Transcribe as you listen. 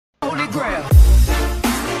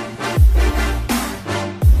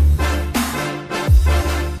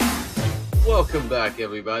Welcome back,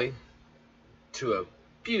 everybody, to a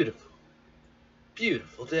beautiful,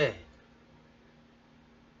 beautiful day.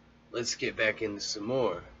 Let's get back into some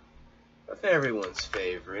more of everyone's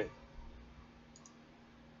favorite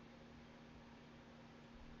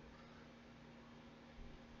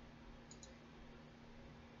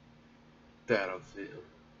Battlefield.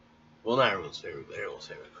 Well, not everyone's favorite, but everyone's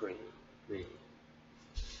favorite. Cream.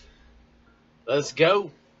 Let's go.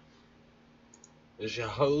 There's your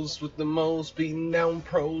host with the most, beating down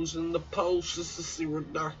pros in the post. This is Zero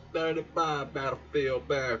Dark 35 Battlefield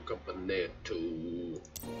back up in there too.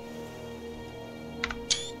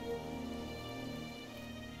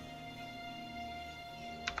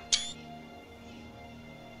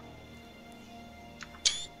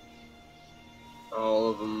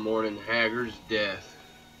 All of them mourning Haggard's death.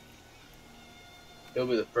 He'll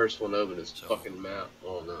be the first one to open his fucking mouth.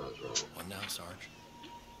 Oh no, I was wrong. What now, Sarge?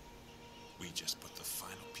 We just put the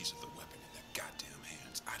final piece of the weapon in their goddamn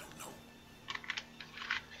hands. I don't know.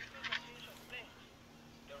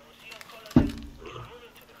 The Russian colony is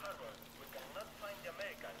moving to the harbor. We cannot find the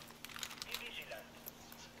Americans. Be vigilant.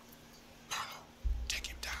 Marlo, take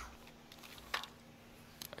him down.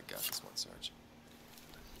 I got this one, Sarge.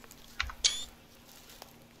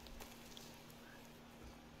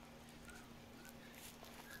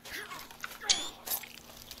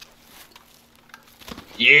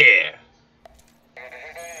 Yeah.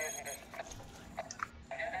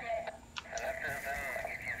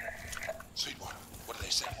 Sweetwater, what do they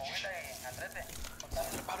say?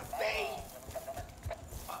 Something about a bay.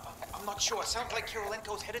 I'm not sure. Sounds like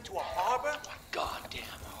Kirilenko's headed to a harbor. Goddamn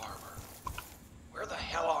harbor. Where the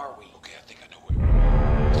hell are we? Okay, I think I know where.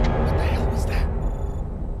 What the hell was that?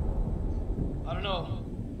 I don't know,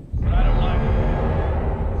 but I don't like it.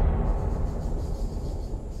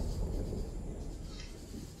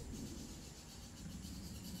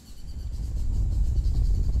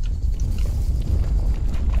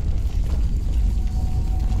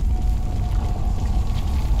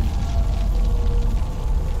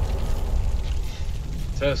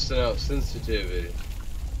 Testing out sensitivity.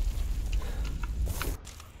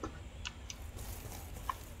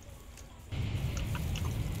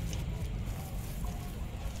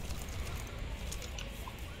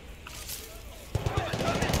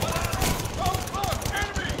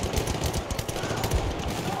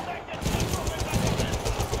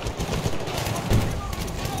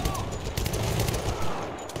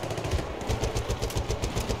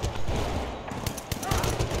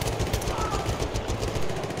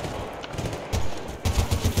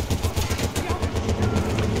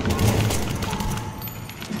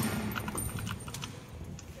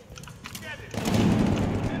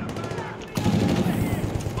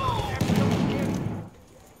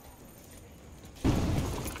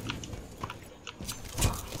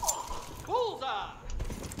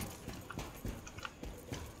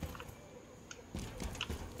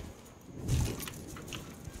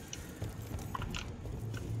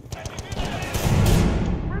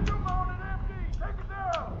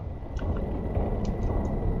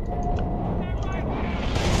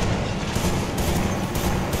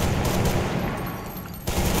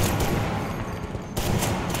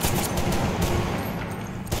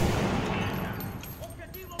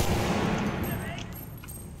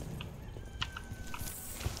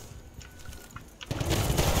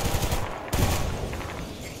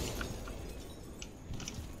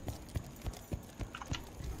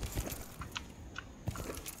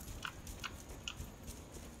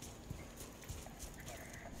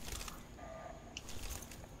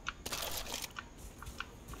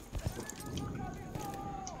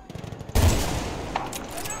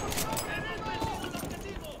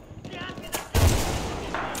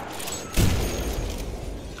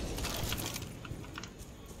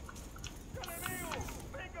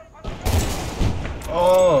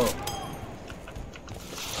 Oh.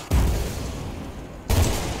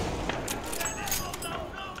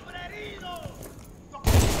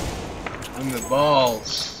 In the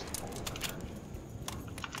balls.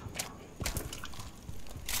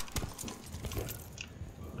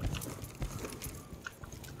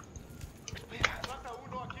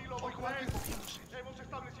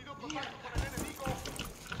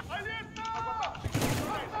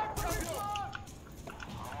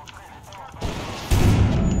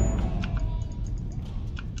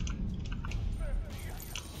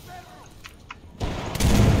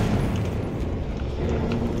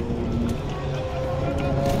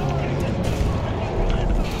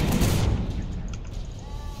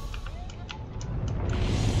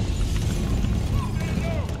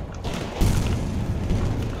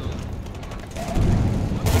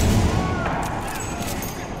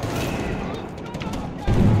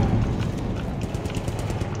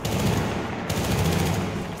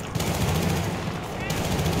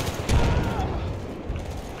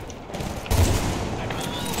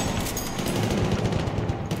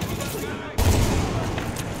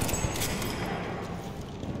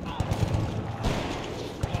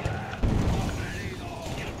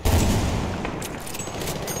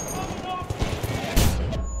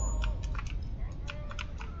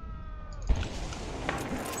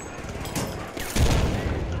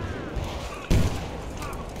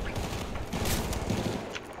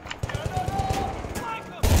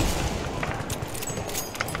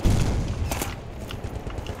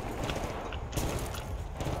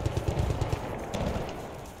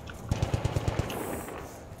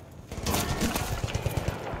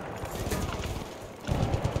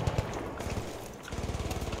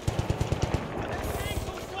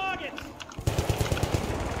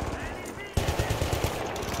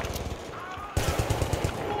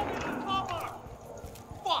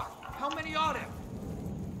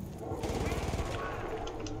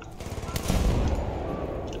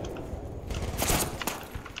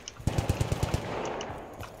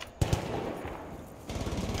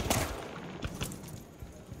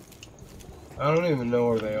 I don't even know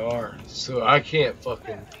where they are, so I can't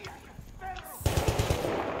fucking.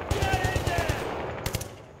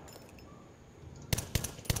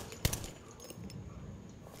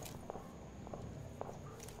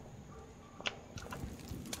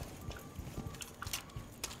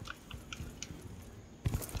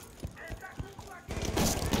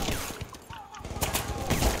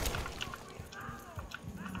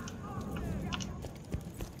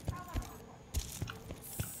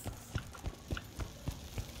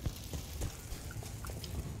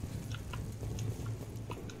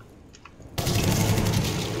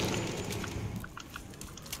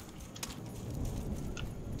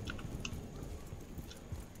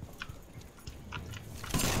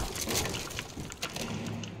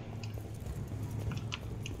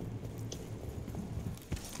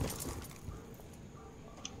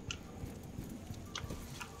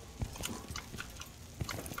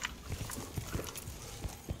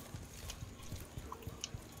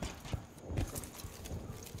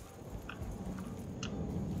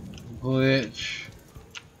 Glitch.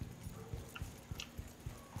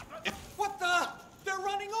 What the? They're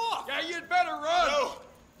running off! Yeah, you'd better run! No!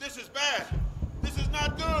 This is bad! This is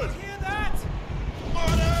not good! Hear that?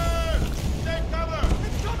 Mortars! Take cover!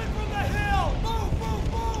 It's coming from the hill! Move,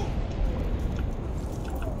 move, move!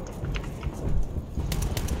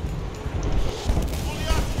 Fully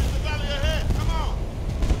up in the valley ahead! Come on!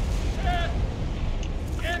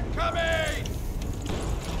 Incoming!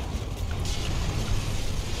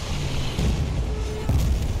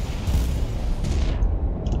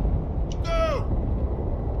 Go!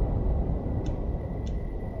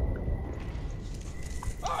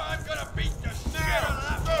 Oh, I'm gonna beat the shit out Now! of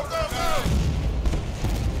that! Go, go, go!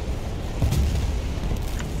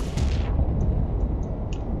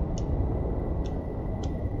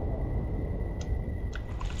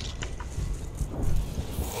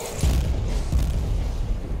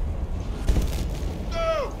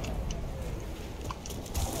 Go!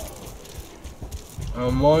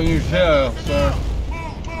 I'm on your tail, sir.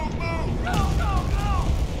 Move, move, move! Go, go, go!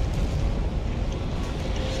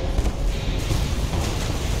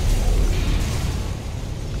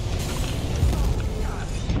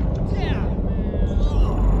 Yeah!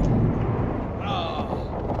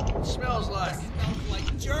 Oh, it smells like...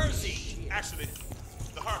 Like Jersey! Actually,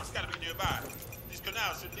 the harbor's gotta be nearby. These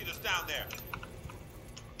canals should lead us down there.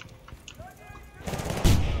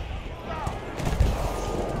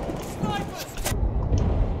 Snipers!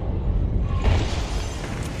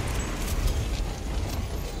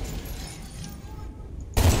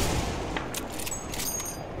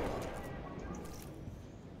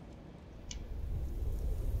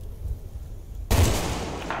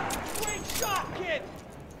 Great shot, kid!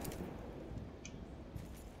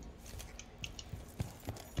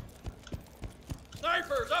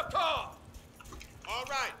 Snipers up top! All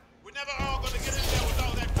right, we're never all gonna get in there with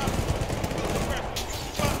all that cover. Move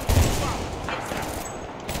aggressive. Move up, move up. ASAP.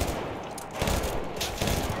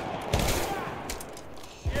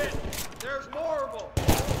 Shit, there's more of them!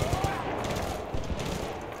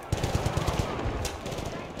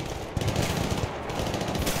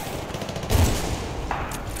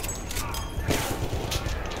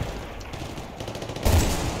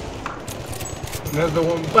 Another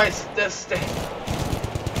one bites the dust. Reloading!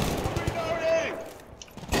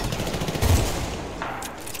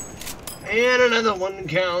 And another one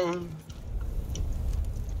down.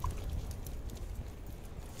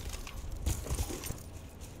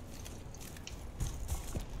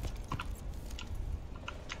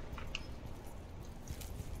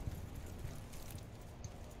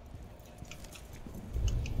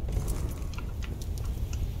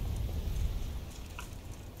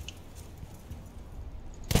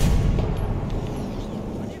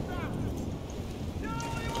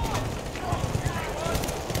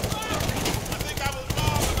 I think I was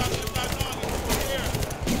wrong about this not knowing you were here.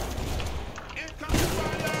 Incoming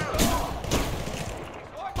fire!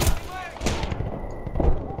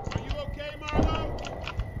 Are you okay, Marlo?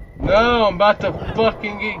 No, I'm about to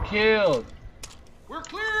fucking get killed. We're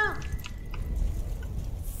clear!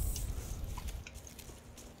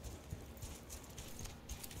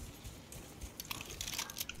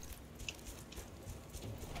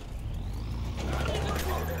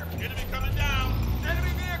 Enemy coming down!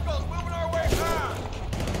 Enemy vehicles moving our way past!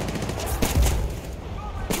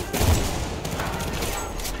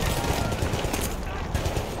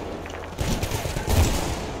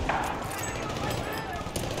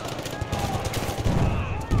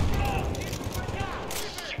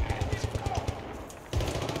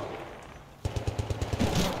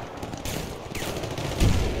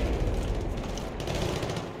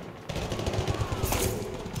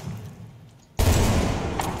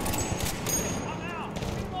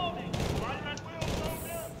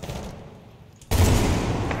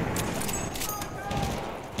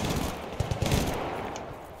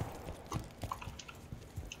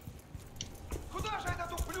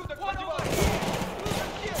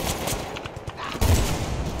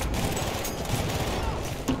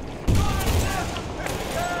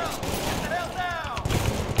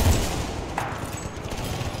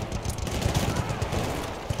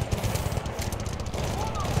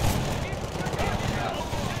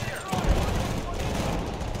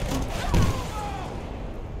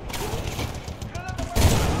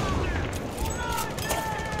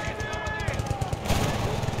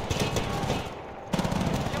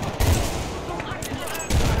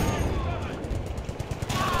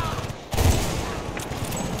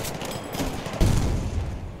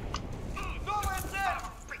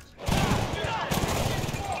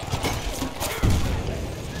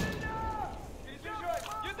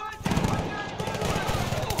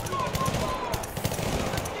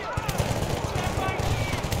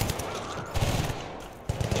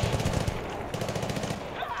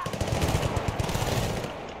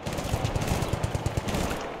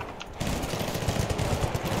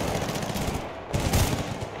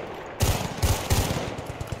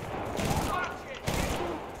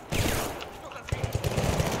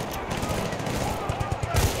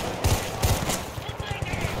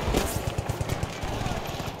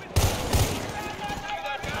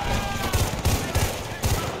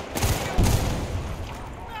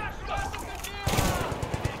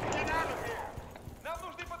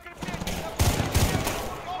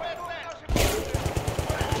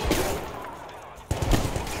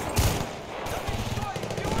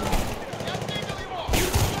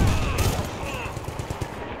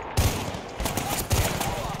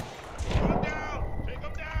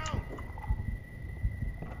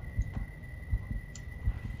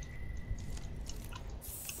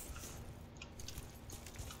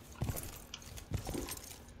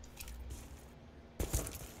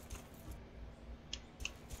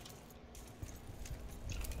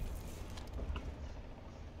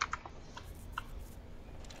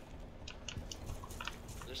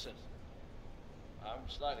 I'm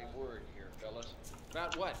slightly worried here, fellas.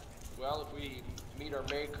 About what? Well, if we meet our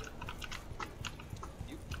maker,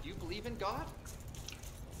 You believe in God?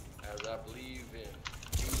 as I believe in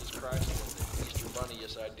Jesus Christ and the Easter Bunny,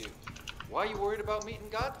 yes I do. Why are you worried about meeting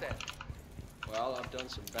God then? Well, I've done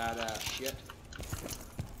some badass shit.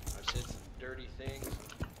 I've said some dirty things.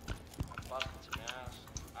 I've busted some ass.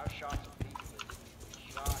 I've shot some people that didn't need to be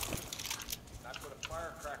shot. And I put a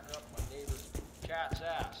firecracker up my neighbor's cat's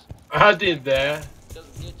ass. I did that. It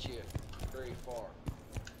doesn't get you very far.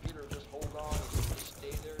 Peter, just hold on and just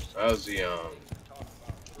stay there. I was young. Talk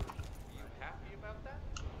about first. Are you happy about that?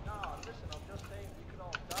 No, listen, I'm just saying we could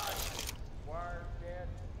all die. Wired, dead,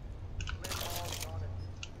 limb all on it.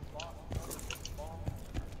 Bomb,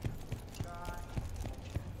 sky.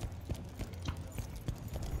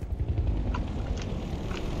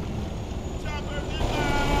 Chopper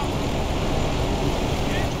inbound!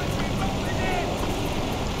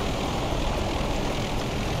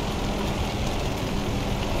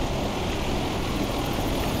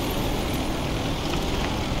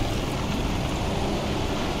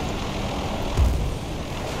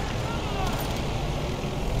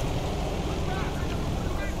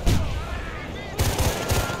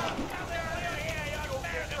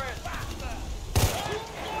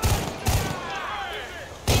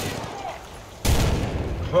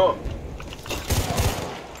 Huh.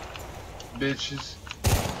 Bitches.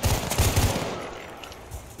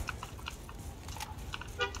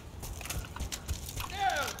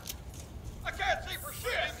 Yeah! I can't see for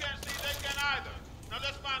shit! You can't see, they can't either. Now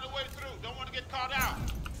let's find a way through. Don't want to get caught out.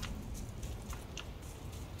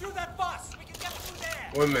 Through that bus! We can get through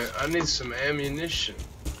there! Wait a minute, I need some ammunition.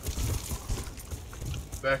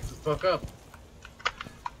 Back the fuck up.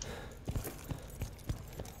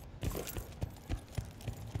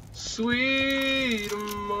 Sweet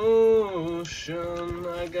emotion,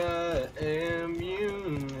 I got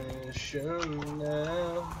ammunition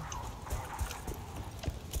now.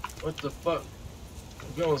 What the fuck?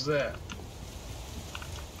 What gun was that?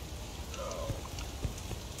 Oh.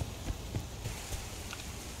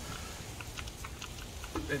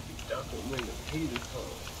 They'd be ducking when the heater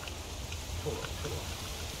comes. Pull up, pull up.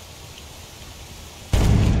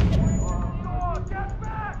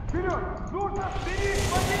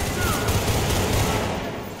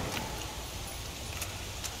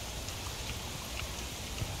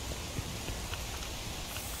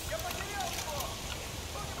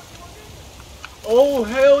 Oh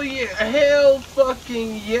hell yeah, hell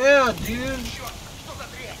fucking yeah, dude.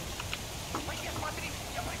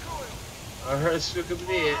 I heard suka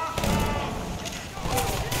bit.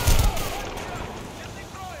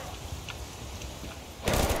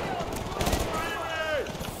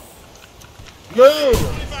 Move!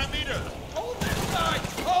 25 meters! Hold this side!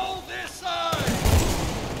 Hold this side!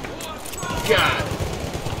 God.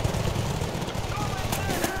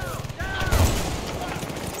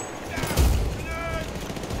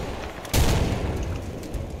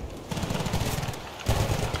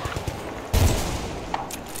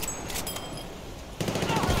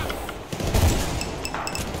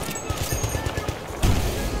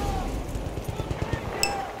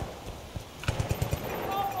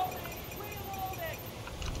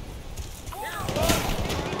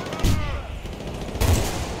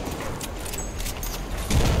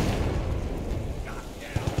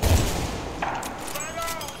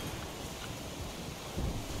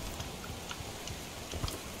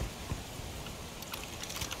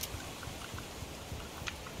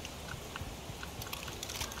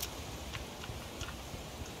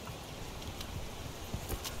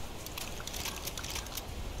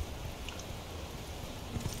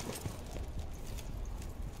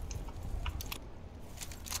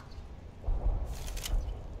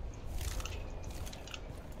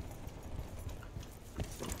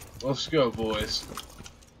 Let's go, boys.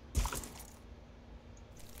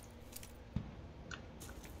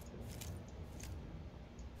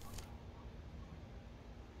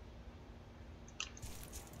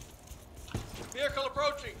 Vehicle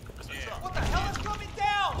approaching! What the hell is coming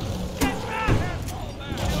down? Get back!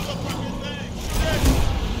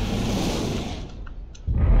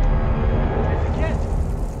 Again.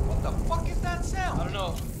 What the fuck is that sound? I don't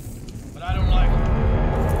know, but I don't like it.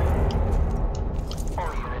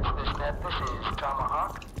 All units, this is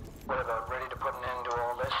Tomahawk. We're about ready to put an end to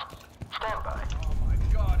all this. Stand by. Oh my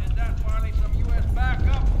god, is that finally some U.S.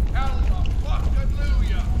 backup?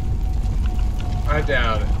 Hallelujah! I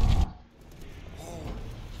doubt it.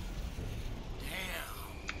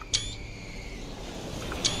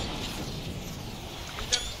 Is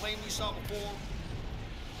that the plane we saw before?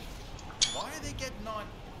 Why are they getting on?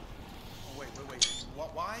 Oh, wait.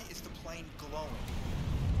 Why is the plane glowing?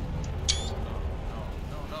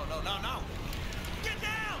 no. Get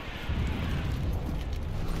down!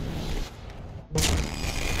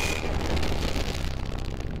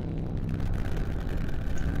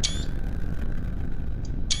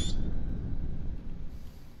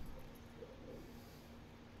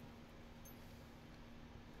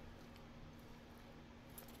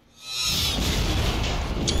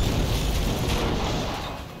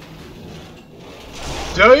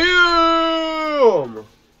 Damn!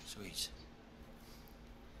 Sweet.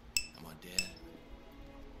 Am I dead?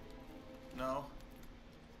 No.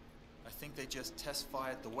 I think they just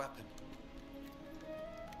test-fired the weapon.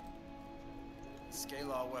 The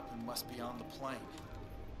scalar weapon must be on the plane.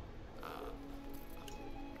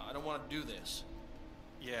 I don't want to do this.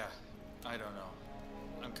 Yeah, I don't know.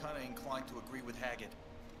 I'm kind of inclined to agree with Haggard.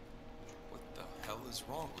 What the hell is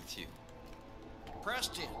wrong with you?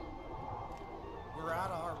 Preston! We're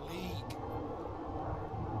out of our league.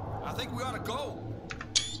 I think we ought to go.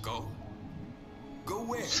 Go? Go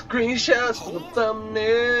where? Screenshots for the Be a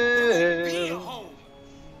thumbnail. home.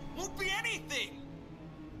 Won't be anything.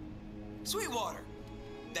 Sweetwater.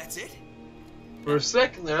 That's it? For a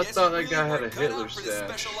second there, I Guess thought you that guy had a weren't cut Hitler out for this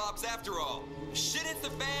stash. special ops after all. Shit hits the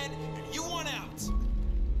fan, and you want out.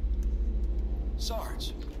 Sarge,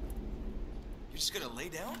 you're just gonna lay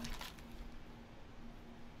down?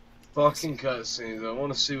 Fucking cutscenes. I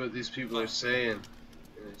want to see what these people are saying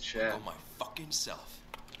in the chat. Oh my fucking self.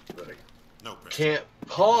 But I No, Preston. can't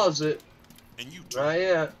pause it And you too. right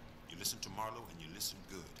yet. You listen to Marlowe and you listen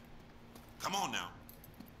good. Come on now.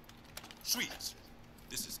 Sweets,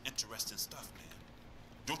 this is interesting stuff, man.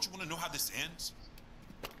 Don't you want to know how this ends?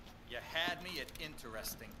 You had me at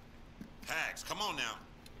interesting. Hags, come on now.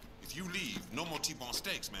 If you leave, no more T-bone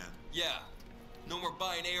steaks, man. Yeah. No more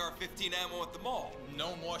buying AR-15 ammo at the mall.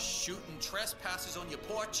 No more shooting trespassers on your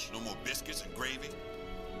porch. No more biscuits and gravy.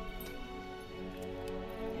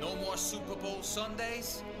 No more Super Bowl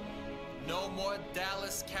Sundays. No more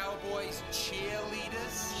Dallas Cowboys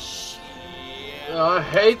cheerleaders. Shit. Oh, I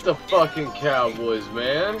hate the fucking Cowboys, I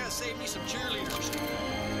man. gotta save me some cheerleaders.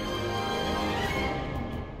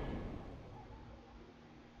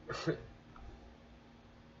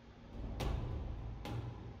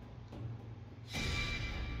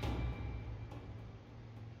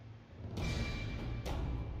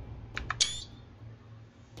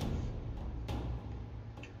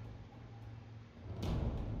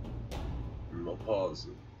 I'll pause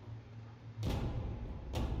it.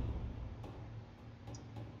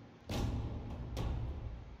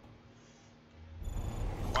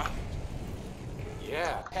 What?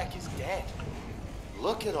 Yeah, Peck is dead.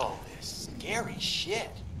 Look at all this scary shit.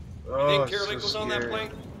 Oh, Think it's so Caroline was on that scary.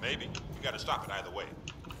 plane? Maybe. We gotta stop it either way.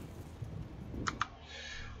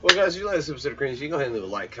 Well, guys, if you like this episode of CreamTV, you can go ahead and leave a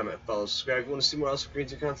like, comment, follow, subscribe. If you want to see more awesome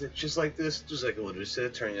CreamTV content just like this, just like I literally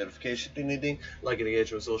said, turn your notification, ding, ding, ding. Like and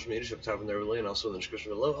engage with social media, up top in the overlay, and also in the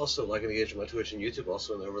description below. Also, like and engage with my Twitch and YouTube,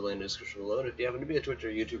 also in the overlay in the description below. And if you happen to be a Twitch or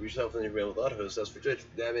YouTube yourself, then you're able to auto-host. That's for Twitch.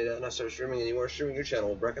 That made that, and I started streaming, and you are streaming your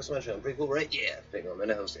channel. Broadcast my channel. Pretty cool, right? Yeah. Big on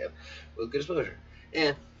the host app with good exposure.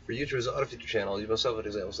 And for YouTube as an auto-feature channel, use myself as an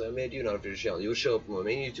example. So I made you an auto-feature channel. You would show up on my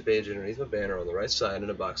main YouTube page underneath my banner on the right side in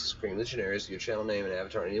a box of Scream Legionaries, your channel name and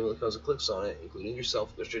avatar, and anyone that comes and clicks on it, including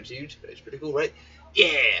yourself, go straight to your YouTube page. Pretty cool, right?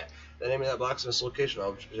 Yeah! The name of that box and its location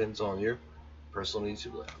all depends on your personal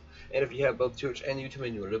YouTube layout. And if you have both Twitch and YouTube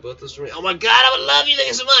and you want to do both those for me, oh my god, I would love you, thank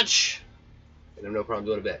you so much! And I have no problem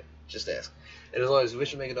doing a bet. Just ask. And as always, if you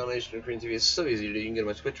wish to make a donation to CreamTV, it's so easy to do. You can go to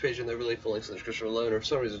my Twitch page and there are really full links in the description below. And if for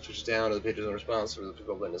some reason Twitch is down or the page is in response or the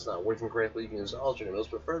people button is not working correctly, you can use the alternate most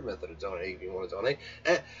preferred method of donating if you want to donate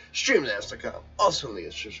at streamlabs.com. Also in the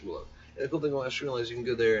description below. And the cool thing about Streamlabs is you can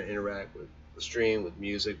go there and interact with the stream, with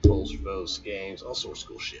music, polls, votes, games, all sorts of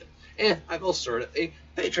cool shit. And I've also started a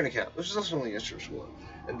Patreon account, which is also in the description below.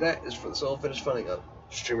 And that is for the sole finished funding of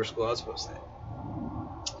Streamer Squad's post that.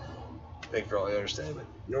 Thank you for all your understanding, but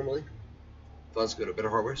normally funds go to better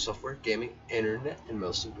hardware, software, gaming, internet, and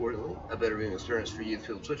most importantly, a better viewing experience for you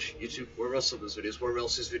through Twitch, YouTube, wherever else of those videos, wherever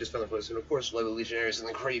else these videos find their place, and of course, Lego Legionaries and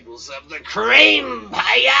the Creeples of the Cream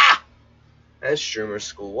Pie and Streamer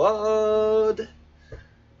Squad.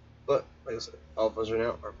 But, like I said, all funds right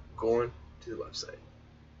now are going to the website.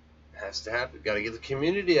 It has to happen. Got to get the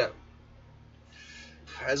community up.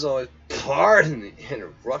 As always, pardon the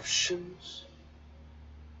interruptions.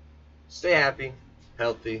 Stay happy,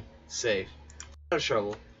 healthy, safe, out of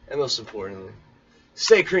trouble, and most importantly,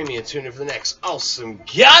 stay creamy and tune in for the next awesome,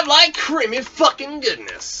 godlike, creamy fucking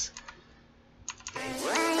goodness.